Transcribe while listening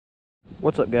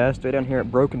What's up, guys? Stay down here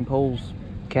at Broken Poles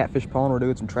Catfish Pond. We're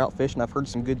doing some trout fishing. I've heard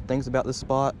some good things about this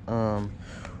spot.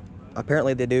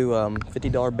 Apparently they do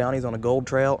 $50 bounties on a gold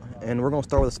trout, and we're gonna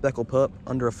start with a speckled pup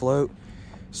under a float.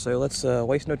 So let's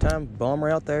waste no time, bomb her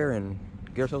out there and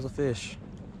get ourselves a fish.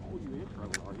 Oh, you in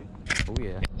trouble, are you? Oh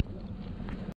yeah.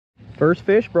 First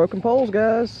fish, Broken Poles,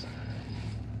 guys.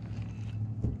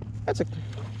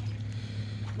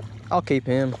 I'll keep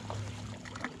him.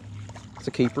 It's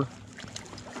a keeper.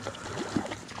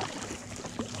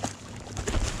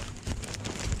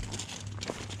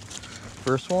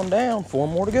 First one down, 4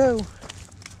 more to go.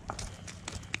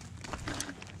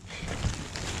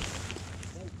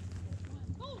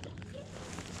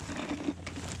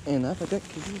 And I think that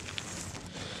could be.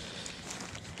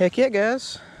 Heck yeah,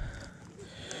 guys.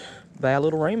 Bad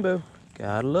little rainbow.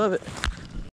 Gotta love it.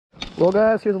 Well,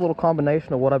 guys, here's a little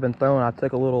combination of what I've been throwing. I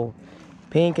took a little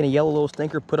pink and a yellow little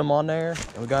stinker, put them on there,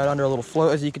 and we got it under a little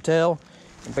float, as you can tell.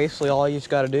 And basically all you just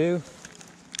gotta do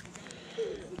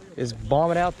is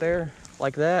bomb it out there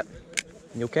like that,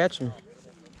 and you'll catch them.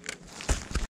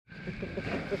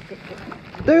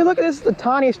 Dude, look at this. This is the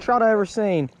tiniest trout I've ever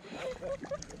seen.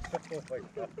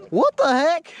 What the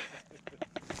heck?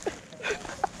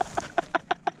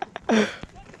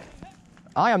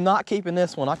 I am not keeping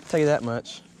this one, I can tell you that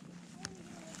much.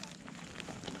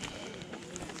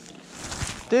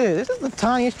 Dude, this is the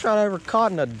tiniest trout I ever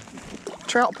caught in a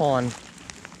trout pond.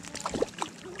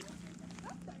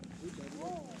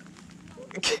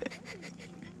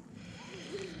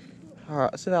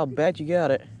 Alright, see how bad you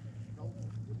got it.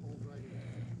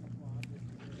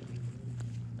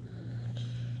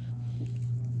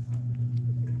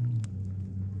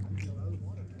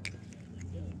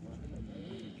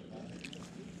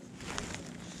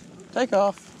 Take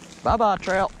off. Bye-bye,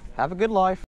 trout. Have a good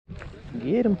life.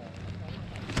 Get him.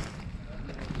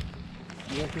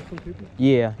 You want this one too?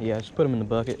 Yeah, just put him in the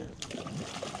bucket.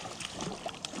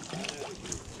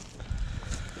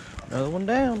 Another one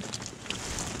down.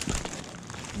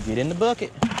 Get in the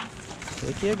bucket.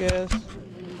 Heck yeah, guys.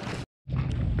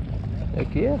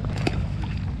 Heck yeah.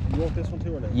 You want this one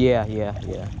too or no? Yeah.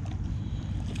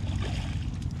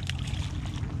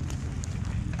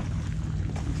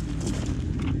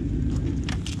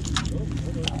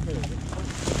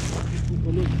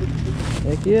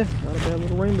 Heck yeah, not a bad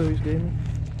little rainbow he's gave me.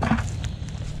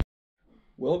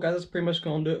 Well, guys, that's pretty much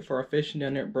going to do it for our fishing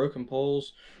down there at Broken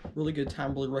Poles. Really good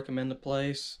time, really recommend the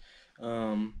place.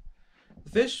 The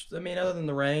fish, I mean, other than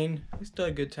the rain, it's still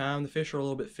a good time. The fish are a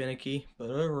little bit finicky, but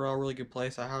overall, really good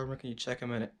place. I highly recommend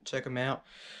you check them out.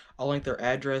 I'll link their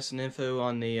address and info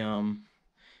on the in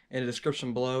the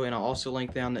description below, and I'll also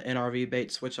link down the NRV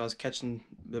baits, which I was catching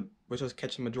the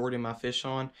majority of my fish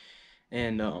on.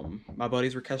 And my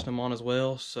buddies were catching them on as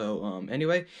well. So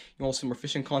anyway, you want to see more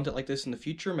fishing content like this in the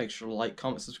future, make sure to like,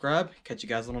 comment, subscribe. Catch you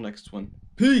guys on the next one.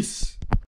 Peace!